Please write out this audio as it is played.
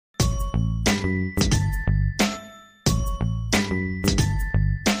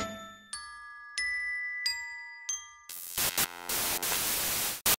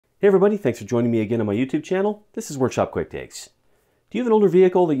Hey everybody, thanks for joining me again on my YouTube channel. This is Workshop Quick Takes. Do you have an older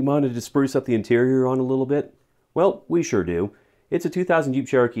vehicle that you wanted to spruce up the interior on a little bit? Well, we sure do. It's a 2000 Jeep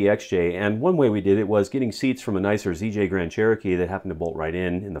Cherokee XJ, and one way we did it was getting seats from a nicer ZJ Grand Cherokee that happened to bolt right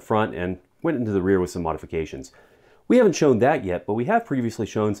in the front and went into the rear with some modifications. We haven't shown that yet, but we have previously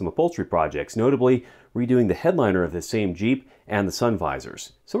shown some upholstery projects, notably redoing the headliner of this same Jeep and the sun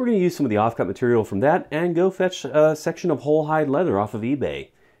visors. So we're going to use some of the offcut material from that and go fetch a section of whole hide leather off of eBay.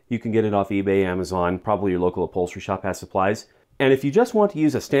 You can get it off eBay, Amazon, probably your local upholstery shop has supplies. And if you just want to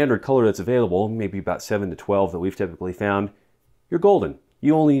use a standard color that's available, maybe about 7 to 12 that we've typically found, you're golden.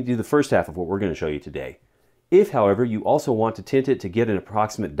 You only need to do the first half of what we're going to show you today. If, however, you also want to tint it to get an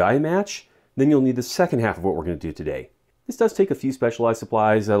approximate dye match, then you'll need the second half of what we're going to do today. This does take a few specialized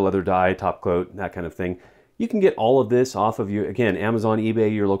supplies, a leather dye, top coat, that kind of thing. You can get all of this off of your, again, Amazon,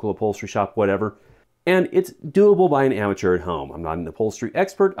 eBay, your local upholstery shop, whatever. And it's doable by an amateur at home. I'm not an upholstery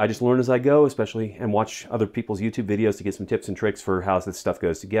expert. I just learn as I go, especially, and watch other people's YouTube videos to get some tips and tricks for how this stuff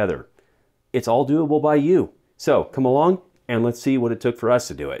goes together. It's all doable by you. So come along and let's see what it took for us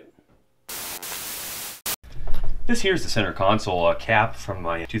to do it. This here is the center console cap from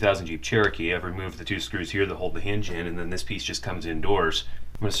my 2000 Jeep Cherokee. I've removed the two screws here that hold the hinge in, and then this piece just comes indoors.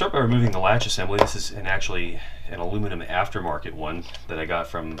 I'm going to start by removing the latch assembly. This is actually an aluminum aftermarket one that I got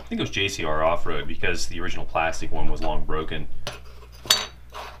from, I think it was JCR Off-Road, because the original plastic one was long broken.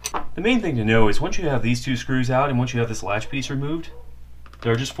 The main thing to know is once you have these two screws out and once you have this latch piece removed,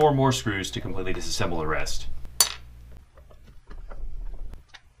 there are just 4 more screws to completely disassemble the rest.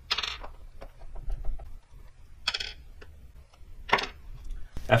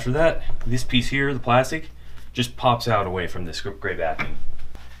 After that, this piece here, the plastic, just pops out away from this gray backing.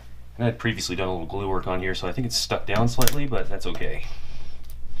 And I had previously done a little glue work on here, so I think it's stuck down slightly, but that's okay.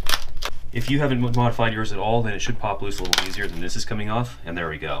 If you haven't modified yours at all, then it should pop loose a little easier than this is coming off, and there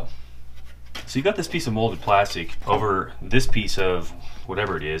we go. So you got this piece of molded plastic over this piece of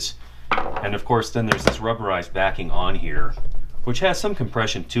whatever it is, and of course then there's this rubberized backing on here, which has some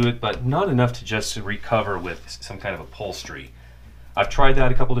compression to it, but not enough to just recover with some kind of upholstery. I've tried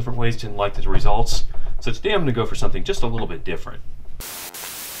that a couple different ways, didn't like the results, so today I'm going to go for something just a little bit different.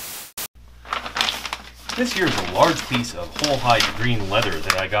 This here is a large piece of whole hide green leather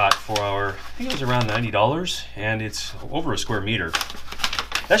that I got for I think it was around $90, and it's over a square meter.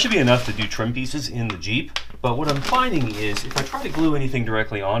 That should be enough to do trim pieces in the Jeep, but what I'm finding is if I try to glue anything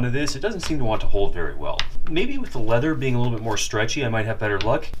directly onto this, it doesn't seem to want to hold very well. Maybe with the leather being a little bit more stretchy, I might have better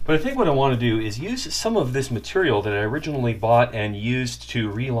luck, but I think what I want to do is use some of this material that I originally bought and used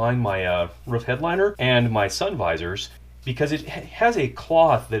to reline my roof headliner and my sun visors, because it has a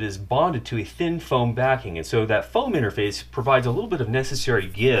cloth that is bonded to a thin foam backing, and so that foam interface provides a little bit of necessary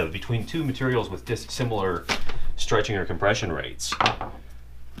give between two materials with dissimilar stretching or compression rates.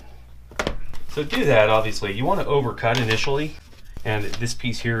 So to do that, obviously, you want to overcut initially, and this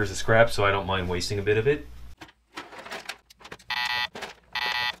piece here is a scrap, so I don't mind wasting a bit of it.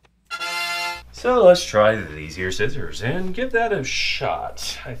 So let's try these here scissors and give that a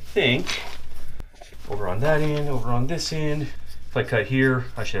shot. I think over on that end, over on this end, if I cut here,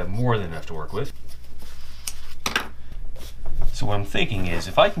 I should have more than enough to work with. So what I'm thinking is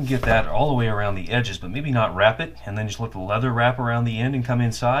if I can get that all the way around the edges, but maybe not wrap it, and then just let the leather wrap around the end and come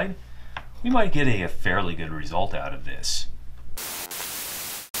inside, we might get a fairly good result out of this.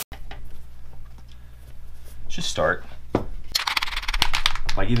 Just start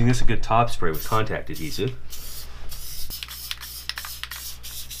by giving this a good top spray with contact adhesive.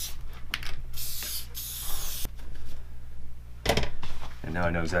 And now I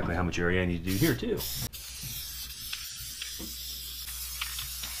know exactly how much area I need to do here too.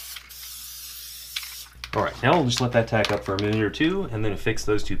 All right, now we'll just let that tack up for a minute or two and then affix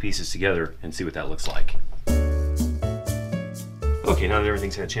those two pieces together and see what that looks like. Okay, now that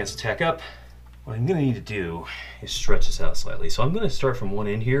everything's had a chance to tack up, what I'm gonna need to do is stretch this out slightly. So I'm gonna start from one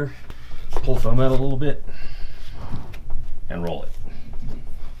end here, pull the foam out a little bit, and roll it.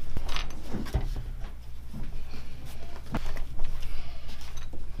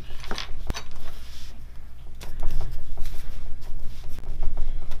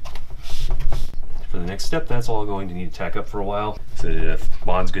 For the next step, that's all going to need to tack up for a while so that it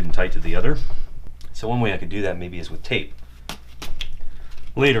bonds good and tight to the other. So one way I could do that maybe is with tape.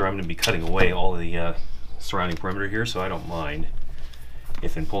 Later I'm going to be cutting away all of the surrounding perimeter here, so I don't mind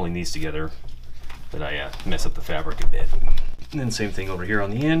if in pulling these together that I mess up the fabric a bit. And then same thing over here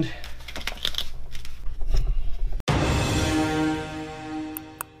on the end.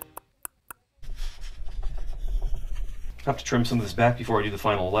 I have to trim some of this back before I do the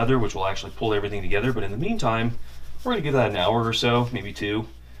final leather, which will actually pull everything together, but in the meantime, we're going to give that an hour or so, maybe 2,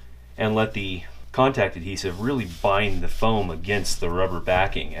 and let the contact adhesive really bind the foam against the rubber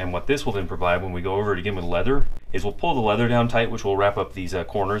backing. And what this will then provide when we go over it again with leather is we'll pull the leather down tight, which will wrap up these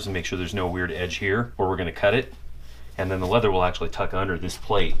corners and make sure there's no weird edge here where we're going to cut it. And then the leather will actually tuck under this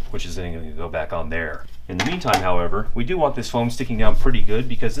plate, which is then going to go back on there. In the meantime, however, we do want this foam sticking down pretty good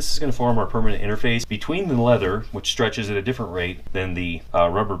because this is going to form our permanent interface between the leather, which stretches at a different rate than the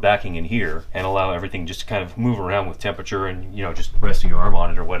rubber backing in here, and allow everything just to kind of move around with temperature and, you know, just resting your arm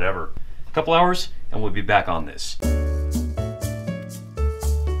on it or whatever. A couple hours and we'll be back on this.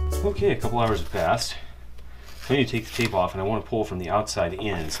 Okay, a couple hours have passed. I need to take the tape off, and I want to pull from the outside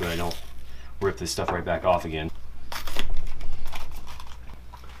in so that I don't rip this stuff right back off again.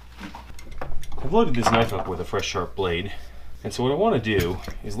 I've loaded this knife up with a fresh sharp blade, and so what I want to do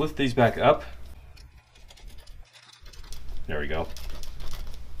is lift these back up. There we go.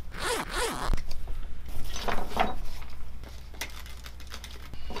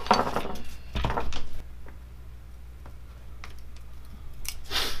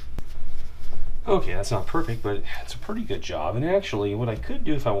 Okay, that's not perfect, but it's a pretty good job. And actually, what I could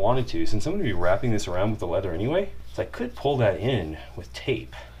do if I wanted to, since I'm going to be wrapping this around with the leather anyway, is I could pull that in with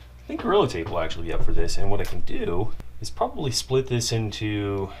tape. I think Gorilla Tape will actually be up for this, and what I can do is probably split this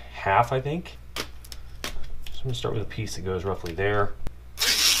into half, I think. So I'm going to start with a piece that goes roughly there.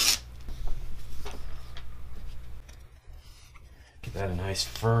 Get that a nice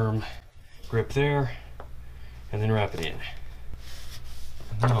firm grip there, and then wrap it in.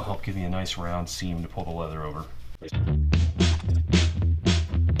 And that'll help give me a nice round seam to pull the leather over.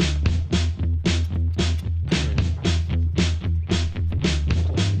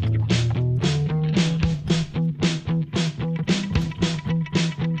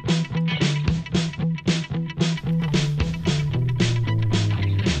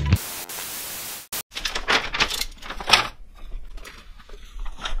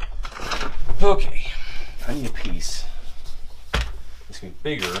 Okay, I need a piece. It's going to be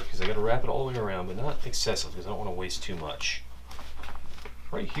bigger because I got to wrap it all the way around, but not excessive because I don't want to waste too much.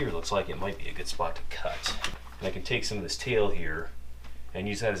 Right here looks like it might be a good spot to cut. And I can take some of this tail here and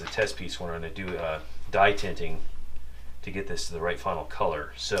use that as a test piece when I'm going to do dye tinting to get this to the right final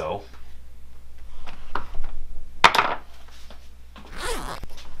color. So there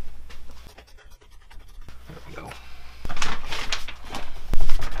we go.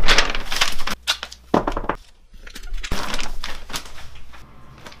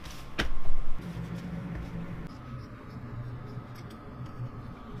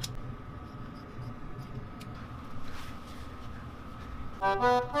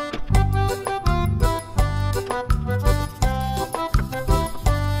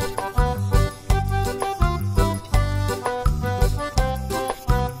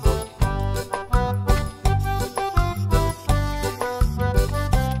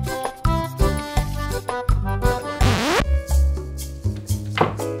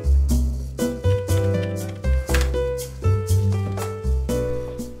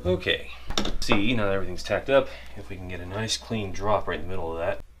 Okay, see, now that everything's tacked up, if we can get a nice clean drop right in the middle of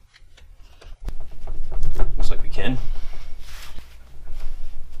that. Looks like we can.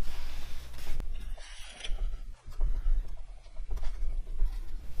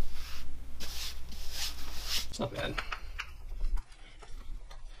 It's not bad.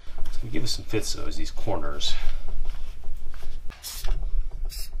 It's going to give us some fits though, is these corners.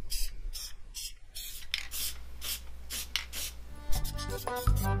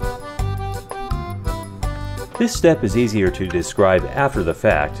 This step is easier to describe after the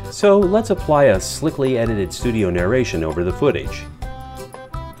fact, so let's apply a slickly edited studio narration over the footage.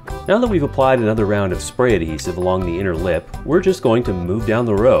 Now that we've applied another round of spray adhesive along the inner lip, we're just going to move down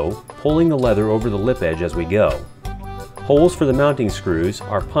the row, pulling the leather over the lip edge as we go. Holes for the mounting screws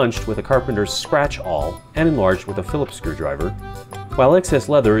are punched with a carpenter's scratch awl and enlarged with a Phillips screwdriver, while excess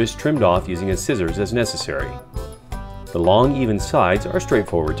leather is trimmed off using a scissors as necessary. The long, even sides are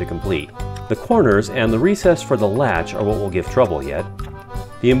straightforward to complete. The corners and the recess for the latch are what will give trouble yet.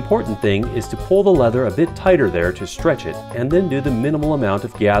 The important thing is to pull the leather a bit tighter there to stretch it, and then do the minimal amount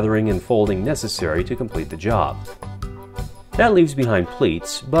of gathering and folding necessary to complete the job. That leaves behind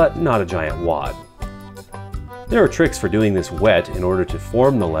pleats, but not a giant wad. There are tricks for doing this wet in order to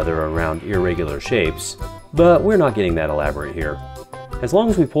form the leather around irregular shapes, but we're not getting that elaborate here. As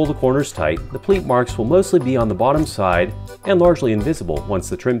long as we pull the corners tight, the pleat marks will mostly be on the bottom side and largely invisible once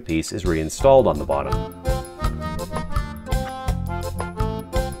the trim piece is reinstalled on the bottom.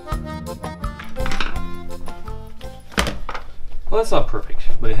 Well, that's not perfect,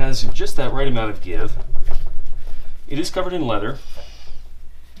 but it has just that right amount of give. It is covered in leather,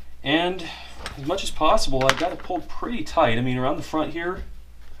 and as much as possible, I've got it pulled pretty tight. I mean, around the front here,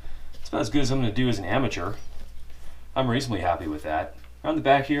 It's not as good as I'm going to do as an amateur. I'm reasonably happy with that. Around the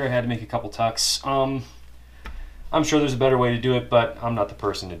back here I had to make a couple tucks. I'm sure there's a better way to do it, but I'm not the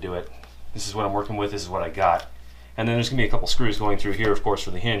person to do it. This is what I'm working with, this is what I got. And then there's going to be a couple screws going through here, of course,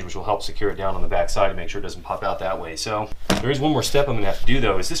 for the hinge, which will help secure it down on the back side and make sure it doesn't pop out that way. So there is one more step I'm going to have to do,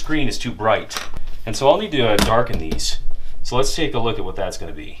 though, is this green is too bright. And so I'll need to darken these. So let's take a look at what that's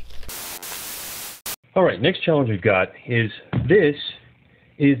going to be. All right, next challenge we've got is this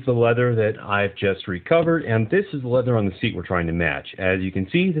is the leather that I've just recovered, and this is the leather on the seat we're trying to match. As you can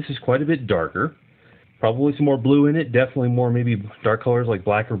see, this is quite a bit darker. Probably some more blue in it, definitely more maybe dark colors like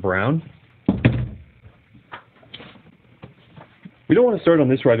black or brown. We don't want to start on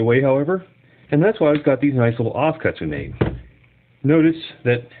this right away, however, and that's why I've got these nice little offcuts we made. Notice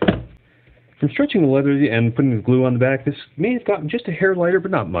that from stretching the leather and putting the glue on the back, this may have gotten just a hair lighter, but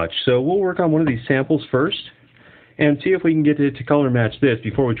not much. So we'll work on one of these samples first and see if we can get it to color match this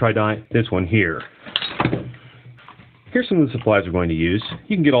before we try dyeing this one here. Here's some of the supplies we're going to use.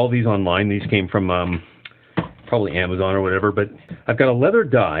 You can get all these online. These came from probably Amazon or whatever, but I've got a leather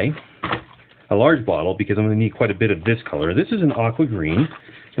dye, a large bottle, because I'm going to need quite a bit of this color. This is an aqua green.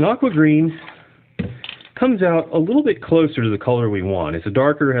 An aqua green comes out a little bit closer to the color we want. It's a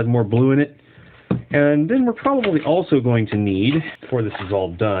darker, has more blue in it. And then we're probably also going to need, before this is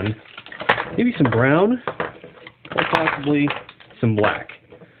all done, maybe some brown or possibly some black.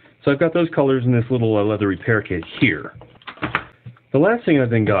 So I've got those colors in this little leather repair kit here. The last thing I've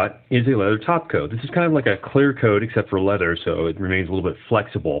then got is a leather top coat. This is kind of like a clear coat except for leather, so it remains a little bit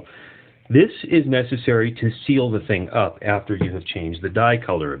flexible. This is necessary to seal the thing up after you have changed the dye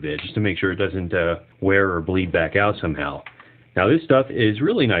color a bit, just to make sure it doesn't wear or bleed back out somehow. Now this stuff is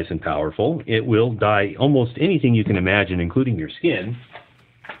really nice and powerful. It will dye almost anything you can imagine, including your skin.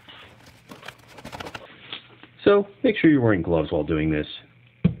 So make sure you're wearing gloves while doing this.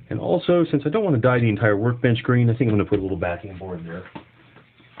 And also, since I don't want to dye the entire workbench green, I think I'm going to put a little backing board there.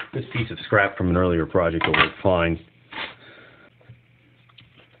 This piece of scrap from an earlier project will work fine.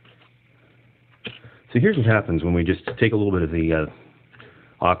 So here's what happens when we just take a little bit of the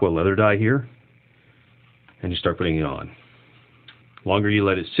aqua leather dye here and just start putting it on. The longer you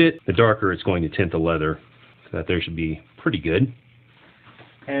let it sit, the darker it's going to tint the leather. So that there should be pretty good.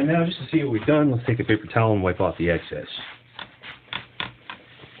 And now just to see what we've done, let's take a paper towel and wipe off the excess.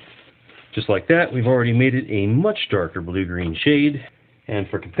 Just like that, we've already made it a much darker blue-green shade. And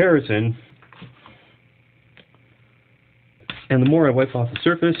for comparison, and the more I wipe off the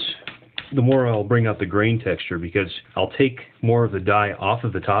surface, the more I'll bring out the grain texture, because I'll take more of the dye off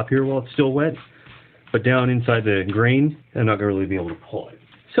of the top here while it's still wet, but down inside the grain, I'm not going to really be able to pull it.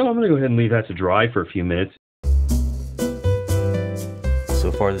 So I'm going to go ahead and leave that to dry for a few minutes.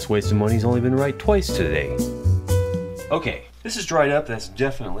 So far this waste of money's only been right twice today. Okay, this is dried up. That's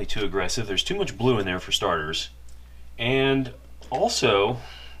definitely too aggressive. There's too much blue in there for starters. And also,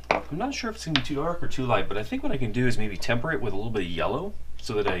 I'm not sure if it's going to be too dark or too light, but I think what I can do is maybe temper it with a little bit of yellow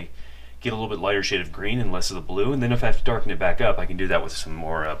so that I get a little bit lighter shade of green and less of the blue. And then if I have to darken it back up, I can do that with some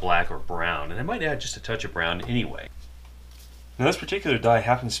more black or brown. And I might add just a touch of brown anyway. Now this particular dye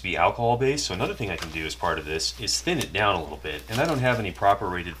happens to be alcohol based, so another thing I can do as part of this is thin it down a little bit. And I don't have any proper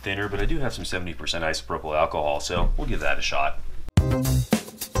rated thinner, but I do have some 70% isopropyl alcohol, so we'll give that a shot.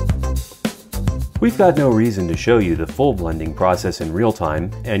 We've got no reason to show you the full blending process in real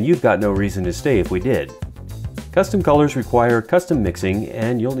time, and you've got no reason to stay if we did. Custom colors require custom mixing,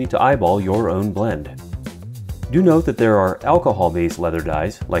 and you'll need to eyeball your own blend. Do note that there are alcohol-based leather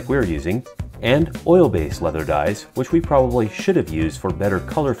dyes, like we're using, and oil-based leather dyes, which we probably should have used for better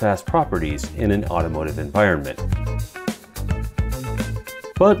color-fast properties in an automotive environment.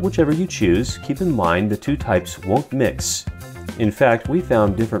 But whichever you choose, keep in mind the two types won't mix. In fact, we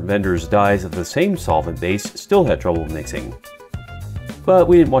found different vendors' dyes of the same solvent base still had trouble mixing. But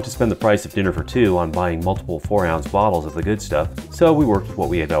we didn't want to spend the price of dinner for two on buying multiple 4-ounce bottles of the good stuff, so we worked with what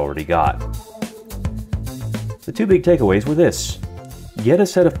we had already got. The two big takeaways were this: get a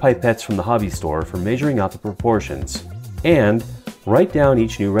set of pipettes from the hobby store for measuring out the proportions, and write down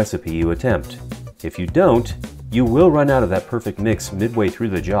each new recipe you attempt. If you don't, you will run out of that perfect mix midway through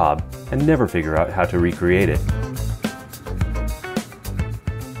the job and never figure out how to recreate it.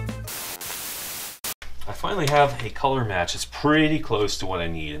 I finally have a color match that's pretty close to what I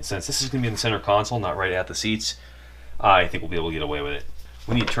need, and since this is going to be in the center console, not right at the seats, I think we'll be able to get away with it.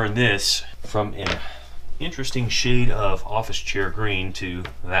 We need to turn this from an interesting shade of office chair green to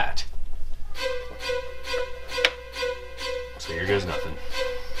that. So here goes nothing.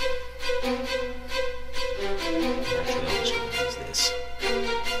 Actually, I'll just go and use this.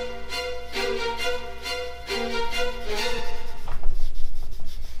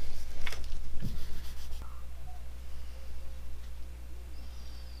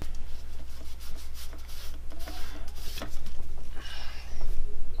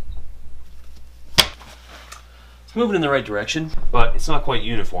 It's moving in the right direction, but it's not quite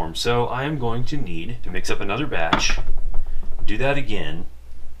uniform, so I am going to need to mix up another batch, do that again,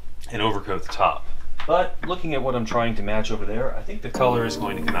 and overcoat the top. But looking at what I'm trying to match over there, I think the color is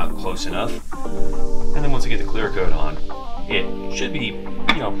going to come out close enough. And then once I get the clear coat on, it should be,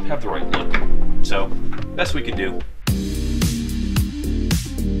 you know, have the right look. So, best we can do.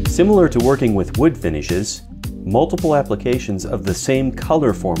 Similar to working with wood finishes, multiple applications of the same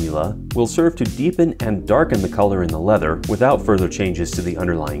color formula will serve to deepen and darken the color in the leather without further changes to the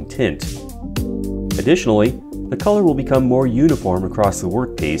underlying tint. Additionally, the color will become more uniform across the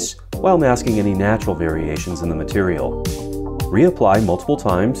workpiece while masking any natural variations in the material. Reapply multiple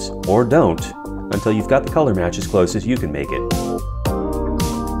times, or don't, until you've got the color match as close as you can make it.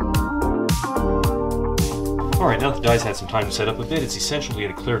 Alright, now that the dye's had some time to set up a bit, it's essential to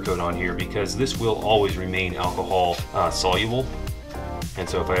get a clear coat on here because this will always remain alcohol soluble. And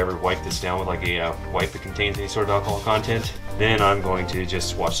so if I ever wipe this down with like a wipe that contains any sort of alcohol content, then I'm going to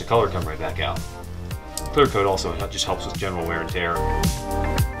just watch the color come right back out. Clear coat also just helps with general wear and tear.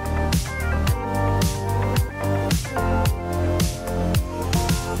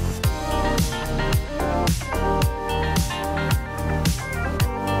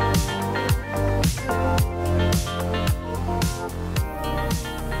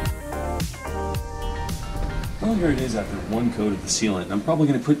 Well, here it is after one coat of the sealant. I'm probably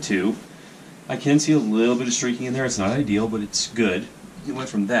going to put two. I can see a little bit of streaking in there. It's not ideal, but it's good. It went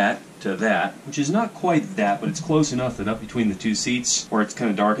from that to that, which is not quite that, but it's close enough that up between the two seats, where it's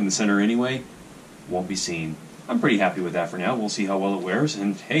kind of dark in the center anyway, won't be seen. I'm pretty happy with that for now. We'll see how well it wears,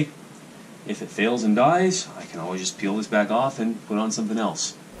 and hey, if it fails and dies, I can always just peel this back off and put on something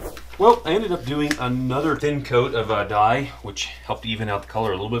else. Well, I ended up doing another thin coat of dye, which helped even out the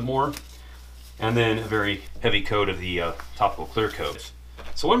color a little bit more, and then a very heavy coat of the topical clear coat.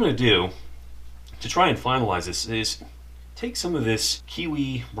 So what I'm going to do to try and finalize this is take some of this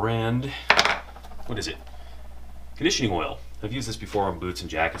Kiwi brand, what is it? Conditioning oil. I've used this before on boots and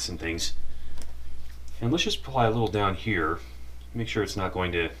jackets and things. And let's just apply a little down here. Make sure it's not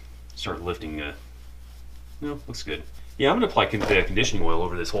going to start lifting. No, looks good. Yeah, I'm going to apply the conditioning oil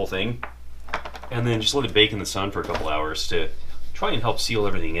over this whole thing. And then just let it bake in the sun for a couple hours to try and help seal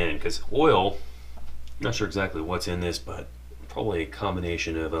everything in. Because oil, I'm not sure exactly what's in this, but probably a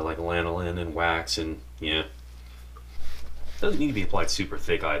combination of like lanolin and wax and yeah. Doesn't need to be applied super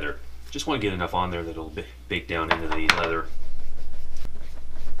thick either. Just want to get enough on there that it'll bake down into the leather.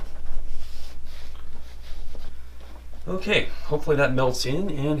 Okay, hopefully that melts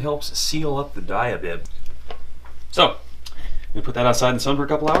in and helps seal up the dye a bit. So, I'm going to put that outside in the sun for a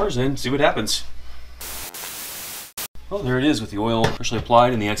couple hours and see what happens. Well, there it is with the oil freshly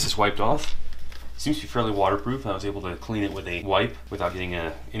applied and the excess wiped off. Seems to be fairly waterproof. I was able to clean it with a wipe without getting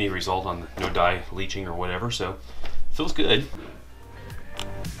any result on no dye leaching or whatever, so feels good.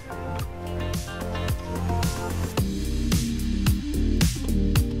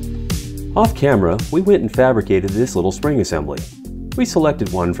 Off camera, we went and fabricated this little spring assembly. We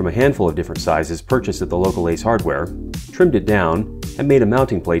selected one from a handful of different sizes purchased at the local Ace Hardware, trimmed it down, and made a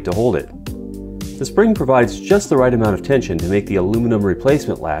mounting plate to hold it. The spring provides just the right amount of tension to make the aluminum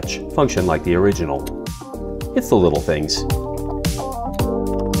replacement latch function like the original. It's the little things.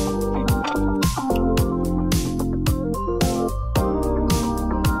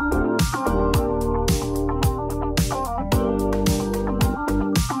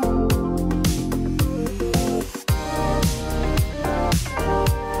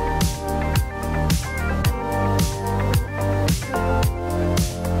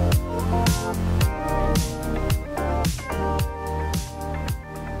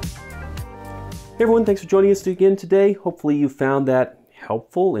 Hey everyone, thanks for joining us again today. Hopefully you found that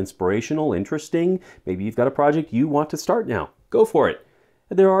helpful, inspirational, interesting. Maybe you've got a project you want to start now. Go for it.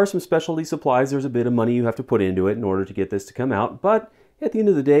 There are some specialty supplies. There's a bit of money you have to put into it in order to get this to come out. But at the end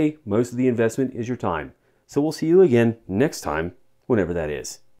of the day, most of the investment is your time. So we'll see you again next time, whenever that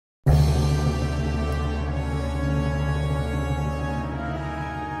is.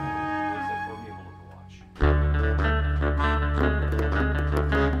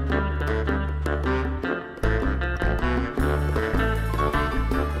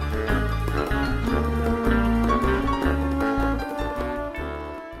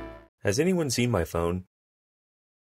 Has anyone seen my phone?